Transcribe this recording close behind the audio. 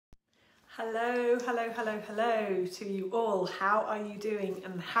Hello, hello, hello, hello to you all. How are you doing?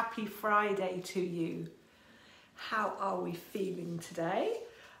 And happy Friday to you. How are we feeling today?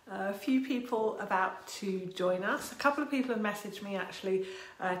 A few people about to join us. A couple of people have messaged me actually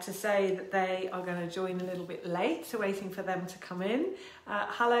to say that they are going to join a little bit late, so waiting for them to come in.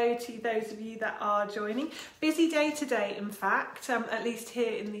 Hello to those of you that are joining. Busy day today, in fact, at least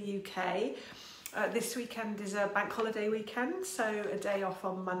here in the UK. This weekend is a bank holiday weekend, so a day off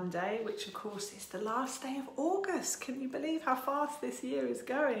on Monday, which of course is the last day of August. Can you believe how fast this year is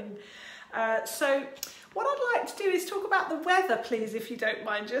going? So what I'd like to do is talk about the weather, please, if you don't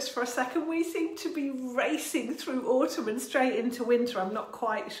mind, just for a second. We seem to be racing through autumn and straight into winter. I'm not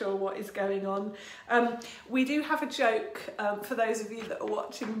quite sure what is going on. We do have a joke, for those of you that are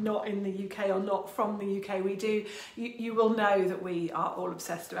watching not in the UK or not from the UK, you will know that we are all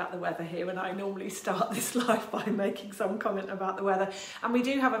obsessed about the weather here, and I normally start this live by making some comment about the weather. And we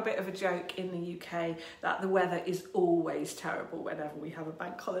do have a bit of a joke in the UK that the weather is always terrible whenever we have a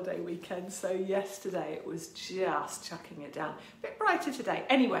bank holiday weekend. So yesterday it was just chucking it down. A bit brighter today.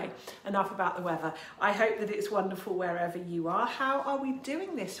 Anyway, enough about the weather. I hope that it's wonderful wherever you are. How are we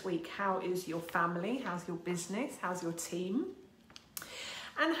doing this week? How is your family? How's your business? How's your team?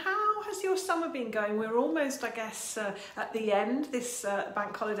 And how has your summer been going? We're almost, I guess, at the end. This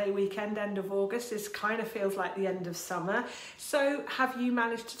bank holiday weekend, end of August, this kind of feels like the end of summer. So have you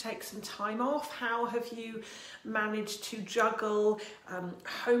managed to take some time off? How have you managed to juggle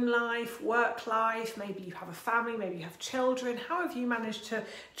home life, work life? Maybe you have a family, maybe you have children. How have you managed to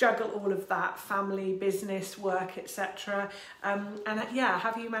juggle all of that, family, business, work, etc.? Yeah,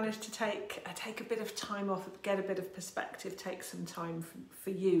 have you managed to take a bit of time off, get a bit of perspective, take some time for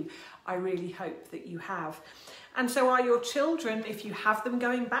you? I really hope that you have. And so are your children, if you have them,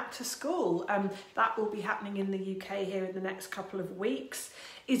 going back to school? That will be happening in the UK here in the next couple of weeks.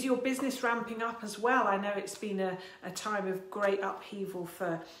 Is your business ramping up as well? I know it's been a time of great upheaval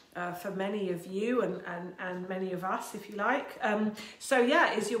for many of you and many of us, if you like. So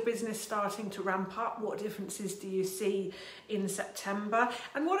yeah, is your business starting to ramp up? What differences do you see in September?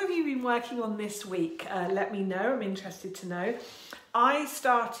 And what have you been working on this week? Let me know, I'm interested to know. I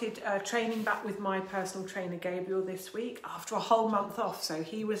started training back with my personal trainer Gabriel this week after a whole month off. So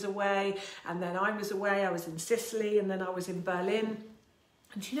he was away and then I was away. I was in Sicily and then I was in Berlin.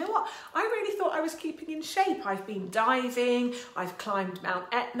 And you know what? I really thought I was keeping in shape. I've been diving, I've climbed Mount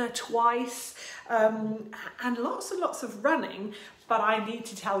Etna twice, and lots and lots of running. But I need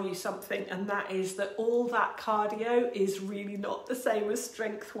to tell you something, and that is that all that cardio is really not the same as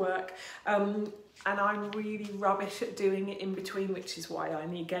strength work. And I'm really rubbish at doing it in between, which is why I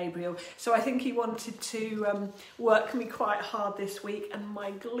need Gabriel. So I think he wanted to work me quite hard this week, and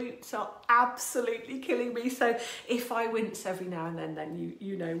my glutes are absolutely killing me. So if I wince every now and then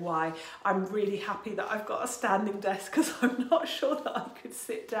you know why. I'm really happy that I've got a standing desk because I'm not sure that I could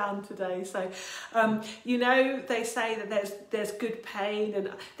sit down today. So, you know, they say that there's good pain,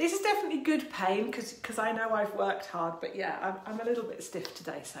 and this is definitely good pain because I know I've worked hard, but yeah, I'm a little bit stiff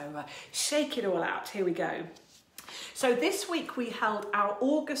today. So shake it all out. Here we go. So this week we held our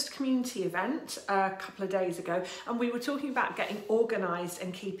August community event a couple of days ago, and we were talking about getting organised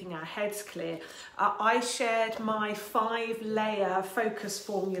and keeping our heads clear. I shared my 5-layer focus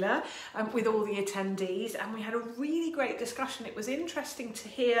formula with all the attendees, and we had a really great discussion. It was interesting to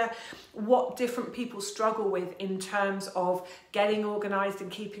hear what different people struggle with in terms of getting organised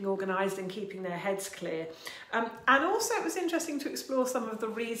and keeping their heads clear. And also it was interesting to explore some of the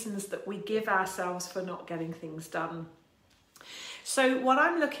reasons that we give ourselves for not getting things done. So what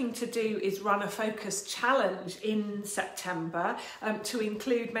I'm looking to do is run a focus challenge in September to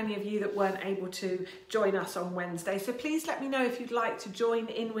include many of you that weren't able to join us on Wednesday. So please let me know if you'd like to join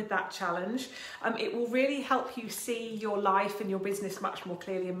in with that challenge. It will really help you see your life and your business much more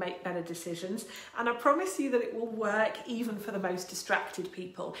clearly and make better decisions. And I promise you that it will work even for the most distracted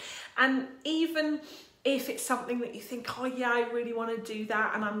people. And even if it's something that you think, oh yeah, I really want to do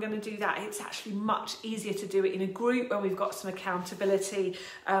that and I'm going to do that, it's actually much easier to do it in a group where we've got some accountability,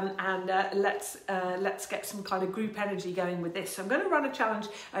 let's get some kind of group energy going with this. So I'm going to run a challenge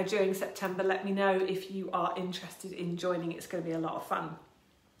during September. Let me know if you are interested in joining. It's going to be a lot of fun.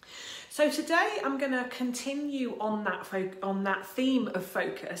 So today I'm going to continue on that theme of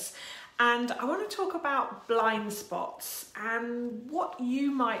focus. And I want to talk about blind spots and what you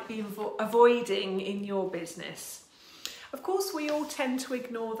might be avoiding in your business. Of course, we all tend to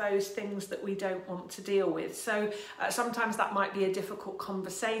ignore those things that we don't want to deal with. So sometimes that might be a difficult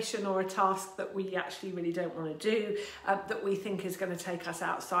conversation or a task that we actually really don't want to do, that we think is going to take us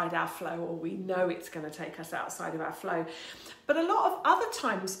outside our flow, or we know it's going to take us outside of our flow. But a lot of other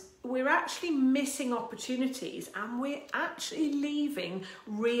times we're actually missing opportunities and we're actually leaving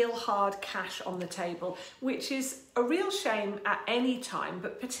real hard cash on the table, which is a real shame at any time,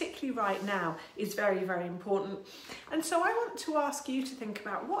 but particularly right now is very, very important. And so I want to ask you to think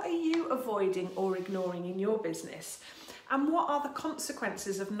about, what are you avoiding or ignoring in your business? And what are the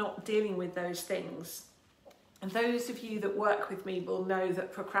consequences of not dealing with those things? And those of you that work with me will know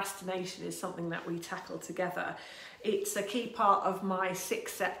that procrastination is something that we tackle together. It's a key part of my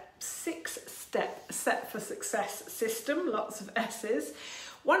six-step set for success system, lots of S's.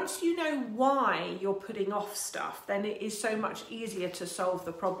 Once you know why you're putting off stuff, then it is so much easier to solve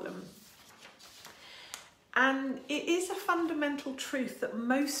the problem. And it is a fundamental truth that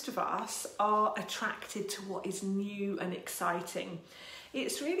most of us are attracted to what is new and exciting.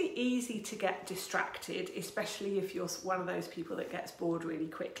 It's really easy to get distracted, especially if you're one of those people that gets bored really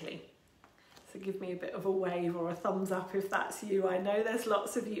quickly. So give me a bit of a wave or a thumbs up if that's you. I know there's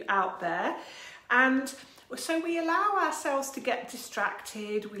lots of you out there. And so we allow ourselves to get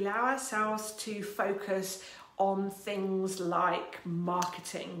distracted. We allow ourselves to focus on things like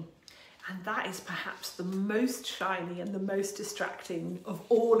marketing. And that is perhaps the most shiny and the most distracting of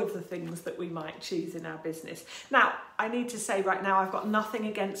all of the things that we might choose in our business. Now, I need to say right now, I've got nothing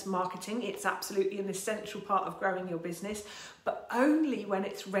against marketing. It's absolutely an essential part of growing your business, but only when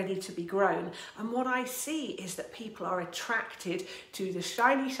it's ready to be grown. And what I see is that people are attracted to the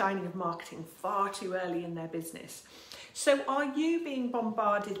shiny of marketing far too early in their business. So are you being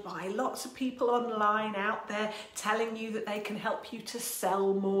bombarded by lots of people online out there telling you that they can help you to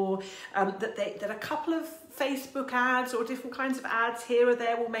sell more, that a couple of Facebook ads or different kinds of ads here or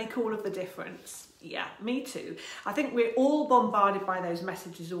there will make all of the difference? Yeah, me too. I think we're all bombarded by those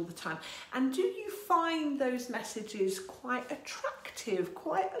messages all the time. And do you find those messages quite attractive,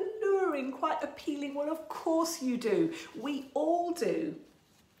 quite alluring, quite appealing? Well, of course you do. We all do.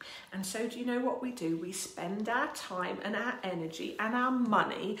 And so do you know what we do? We spend our time and our energy and our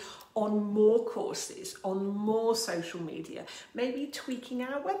money on more courses, on more social media, maybe tweaking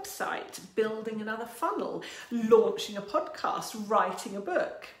our website, building another funnel, launching a podcast, writing a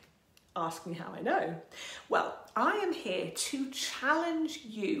book. Ask me how I know. Well, I am here to challenge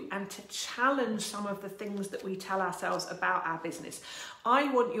you and to challenge some of the things that we tell ourselves about our business.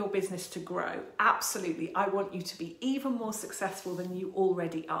 I want your business to grow. Absolutely. I want you to be even more successful than you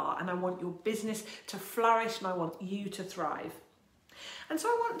already are. And I want your business to flourish and I want you to thrive. And so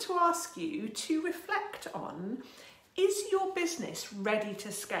I want to ask you to reflect on, is your business ready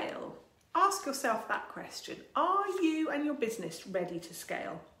to scale? Ask yourself that question. Are you and your business ready to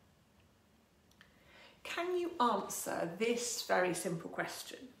scale? Can you answer this very simple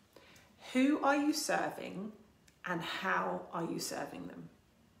question? Who are you serving and how are you serving them?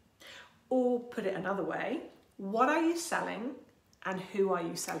 Or put it another way, what are you selling and who are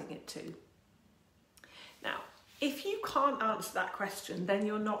you selling it to? Now, if you can't answer that question, then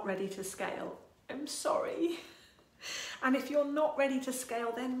you're not ready to scale. I'm sorry. And if you're not ready to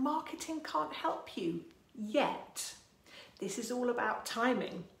scale, then marketing can't help you yet. This is all about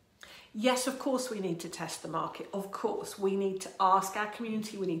timing. Yes, of course we need to test the market. Of course, we need to ask our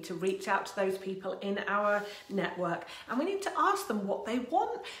community. We need to reach out to those people in our network, and we need to ask them what they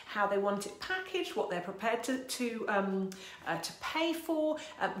want, how they want it packaged, what they're prepared to pay for.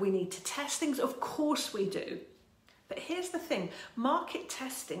 We need to test things. Of course we do. But here's the thing, market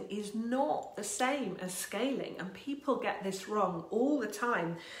testing is not the same as scaling, and people get this wrong all the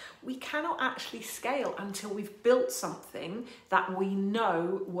time. We cannot actually scale until we've built something that we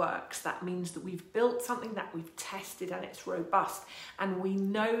know works. That means that we've built something that we've tested and it's robust and we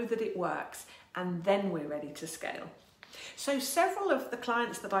know that it works, and then we're ready to scale. So several of the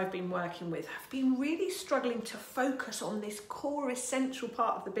clients that I've been working with have been really struggling to focus on this core essential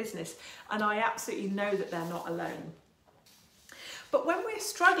part of the business, and I absolutely know that they're not alone. But when we're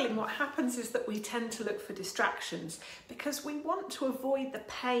struggling, what happens is that we tend to look for distractions because we want to avoid the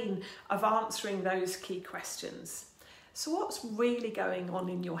pain of answering those key questions. So what's really going on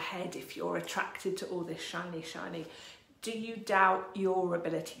in your head if you're attracted to all this shiny? Do you doubt your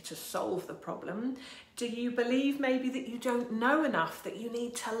ability to solve the problem? Do you believe maybe that you don't know enough, that you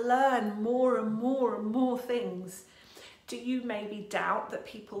need to learn more and more things? Do you maybe doubt that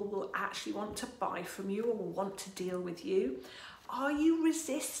people will actually want to buy from you or want to deal with you? Are you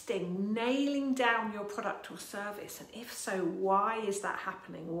resisting nailing down your product or service? And if so, why is that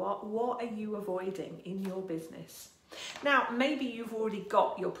happening? What are you avoiding in your business? Now, maybe you've already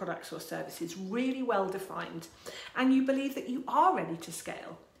got your products or services really well defined and you believe that you are ready to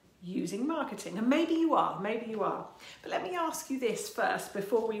scale. using marketing. And maybe you are. But let me ask you this first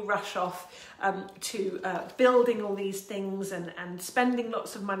before we rush off to building all these things and spending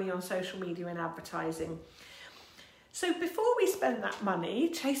lots of money on social media and advertising. So before we spend that money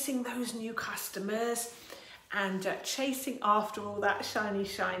chasing those new customers and chasing after all that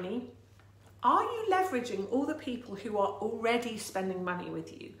shiny, are you leveraging all the people who are already spending money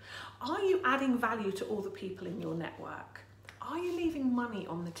with you? Are you adding value to all the people in your network? Are you leaving money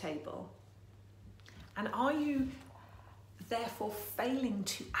on the table? And are you therefore failing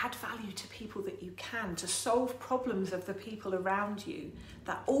to add value to people that you can, to solve problems of the people around you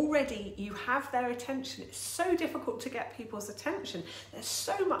that already you have their attention? It's so difficult to get people's attention. There's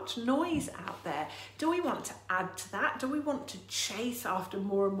so much noise out there. Do we want to add to that? Do we want to chase after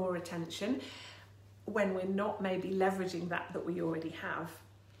more and more attention when we're not maybe leveraging that we already have?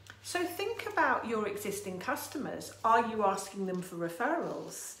 So think about your existing customers. Are you asking them for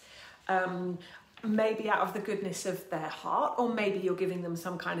referrals? Maybe out of the goodness of their heart, or maybe you're giving them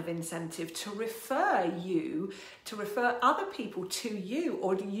some kind of incentive to refer other people to you,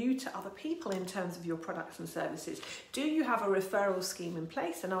 or you to other people in terms of your products and services. Do you have a referral scheme in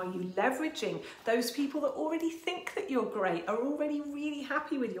place, and are you leveraging those people that already think that you're great, are already really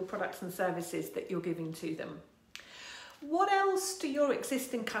happy with your products and services that you're giving to them? What else do your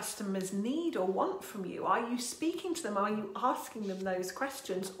existing customers need or want from you? Are you speaking to them? Are you asking them those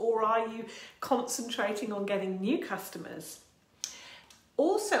questions? Or are you concentrating on getting new customers?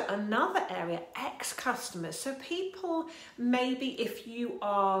 Also, another area, ex-customers. So people, maybe if you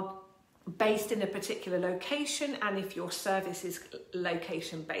are based in a particular location, and if your service is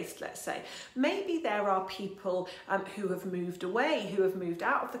location based, let's say, maybe there are people who have moved away, who have moved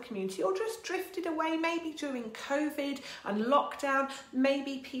out of the community, or just drifted away, maybe during COVID and lockdown.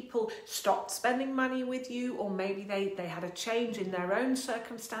 Maybe people stopped spending money with you, or maybe they had a change in their own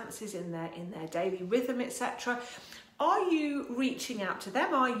circumstances, in their daily rhythm, etc. Are you reaching out to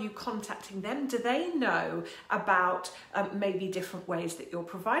them? Are you contacting them? Do they know about maybe different ways that you're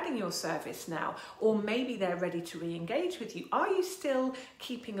providing your service now? Or maybe they're ready to re-engage with you. Are you still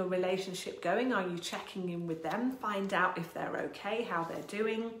keeping a relationship going? Are you checking in with them? Find out if they're okay, how they're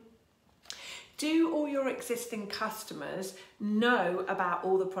doing. Do all your existing customers know about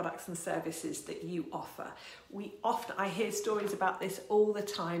all the products and services that you offer? I hear stories about this all the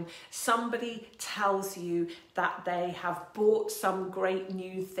time. Somebody tells you that they have bought some great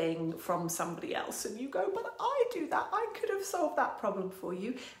new thing from somebody else, and you go, but I do that. I could have solved that problem for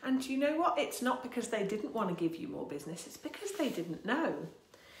you. And you know what? It's not because they didn't want to give you more business. It's because they didn't know.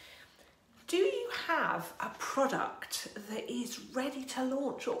 Do you have a product that is ready to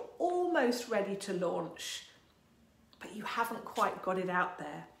launch or almost ready to launch, but you haven't quite got it out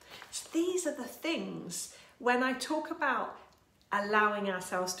there? So these are the things when I talk about allowing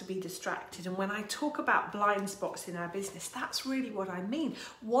ourselves to be distracted, and when I talk about blind spots in our business, that's really what I mean.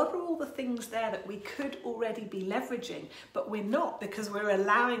 What are all the things there that we could already be leveraging, but we're not, because we're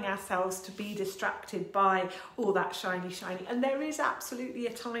allowing ourselves to be distracted by all that shiny. And there is absolutely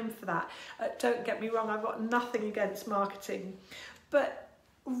a time for that. Don't get me wrong, I've got nothing against marketing, but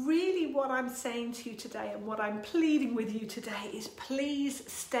really what I'm saying to you today, and what I'm pleading with you today, is please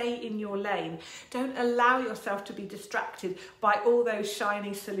stay in your lane. Don't allow yourself to be distracted by all those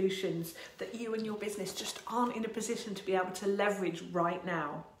shiny solutions that you and your business just aren't in a position to be able to leverage right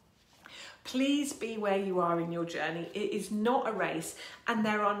now. Please be where you are in your journey. It is not a race, and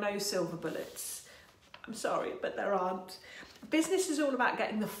there are no silver bullets. I'm sorry, but there aren't. Business is all about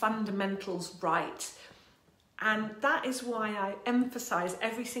getting the fundamentals right. And that is why I emphasize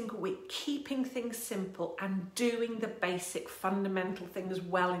every single week, keeping things simple and doing the basic fundamental things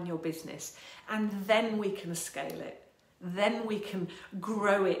well in your business. And then we can scale it. Then we can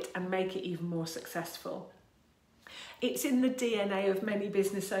grow it and make it even more successful. It's in the DNA of many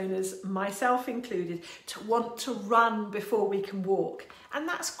business owners, myself included, to want to run before we can walk. And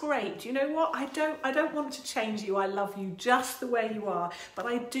that's great. You know what? I don't want to change you. I love you just the way you are. But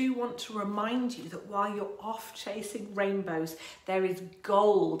I do want to remind you that while you're off chasing rainbows, there is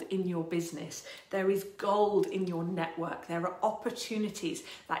gold in your business. There is gold in your network. There are opportunities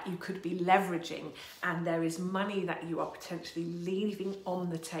that you could be leveraging, and there is money that you are potentially leaving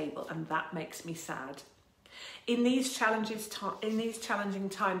on the table. And that makes me sad. In these challenging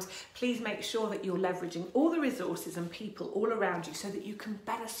times, please make sure that you're leveraging all the resources and people all around you so that you can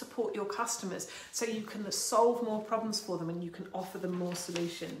better support your customers, so you can solve more problems for them and you can offer them more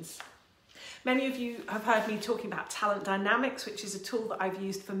solutions. Many of you have heard me talking about talent dynamics, which is a tool that I've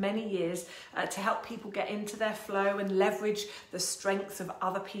used for many years to help people get into their flow and leverage the strengths of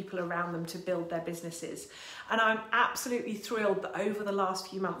other people around them to build their businesses. And I'm absolutely thrilled that over the last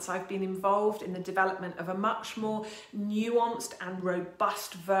few months I've been involved in the development of a much more nuanced and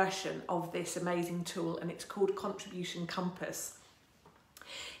robust version of this amazing tool, and it's called Contribution Compass.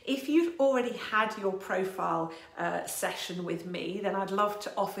 If you've already had your profile session with me, then I'd love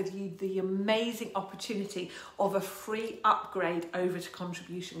to offer you the amazing opportunity of a free upgrade over to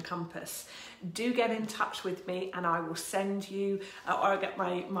Contribution Compass. Do get in touch with me and I will send you, or I'll get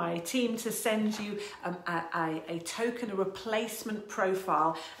my team to send you a token, a replacement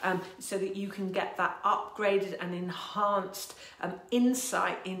profile, so that you can get that upgraded and enhanced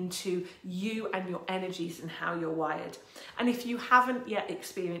insight into you and your energies and how you're wired. And if you haven't yet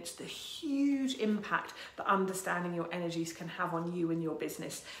experienced the huge impact that understanding your energies can have on you and your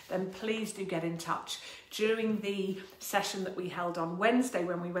business, then please do get in touch. During the session that we held on Wednesday,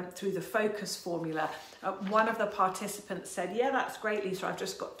 when we went through the focus formula, one of the participants said, "Yeah, that's great, Lisa, I've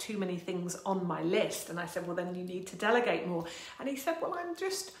just got too many things on my list." And I said, "Well, then you need to delegate more." And he said, "Well, I'm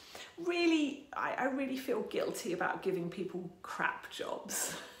just I really feel guilty about giving people crap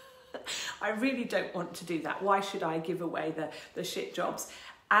jobs. I really don't want to do that. Why should I give away the shit jobs?"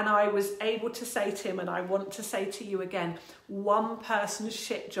 And I was able to say to him, and I want to say to you again, one person's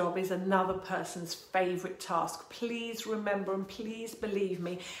shit job is another person's favourite task. Please remember and please believe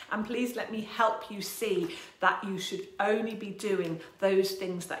me, and please let me help you see that you should only be doing those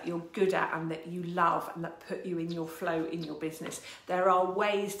things that you're good at and that you love and that put you in your flow in your business. There are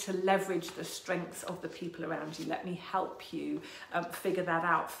ways to leverage the strengths of the people around you. Let me help you figure that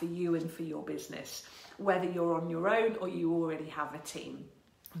out for you and for your business, whether you're on your own or you already have a team.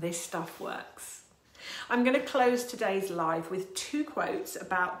 This stuff works. I'm going to close today's live with 2 quotes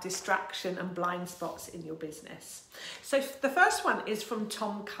about distraction and blind spots in your business. So the first one is from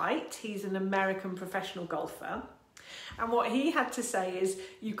Tom Kite. He's an American professional golfer. And what he had to say is,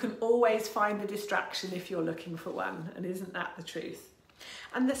 you can always find a distraction if you're looking for one. And isn't that the truth?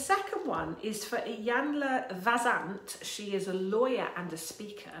 And the second one is for Iyanla Vanzant. She is a lawyer and a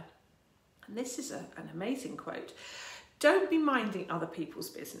speaker. And this is an amazing quote. "Don't be minding other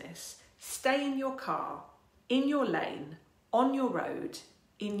people's business. Stay in your car, in your lane, on your road,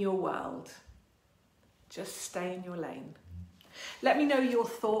 in your world." Just stay in your lane. Let me know your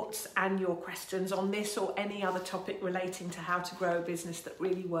thoughts and your questions on this or any other topic relating to how to grow a business that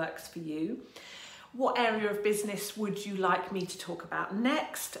really works for you. What area of business would you like me to talk about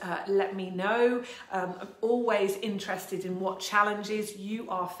next? Let me know. I'm always interested in what challenges you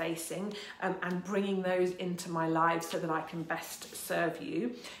are facing and bringing those into my live so that I can best serve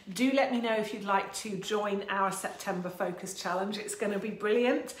you. Do let me know if you'd like to join our September Focus Challenge. It's going to be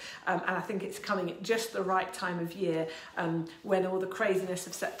brilliant, and I think it's coming at just the right time of year when all the craziness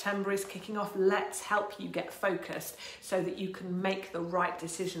of September is kicking off. Let's help you get focused so that you can make the right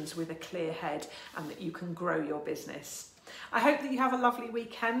decisions with a clear head and that you can grow your business. I hope that you have a lovely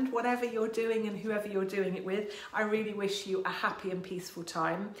weekend, whatever you're doing and whoever you're doing it with. I really wish you a happy and peaceful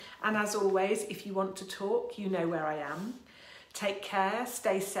time. And as always, if you want to talk, you know where I am. Take care,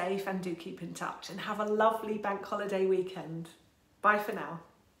 stay safe, and do keep in touch. And have a lovely bank holiday weekend. Bye for now.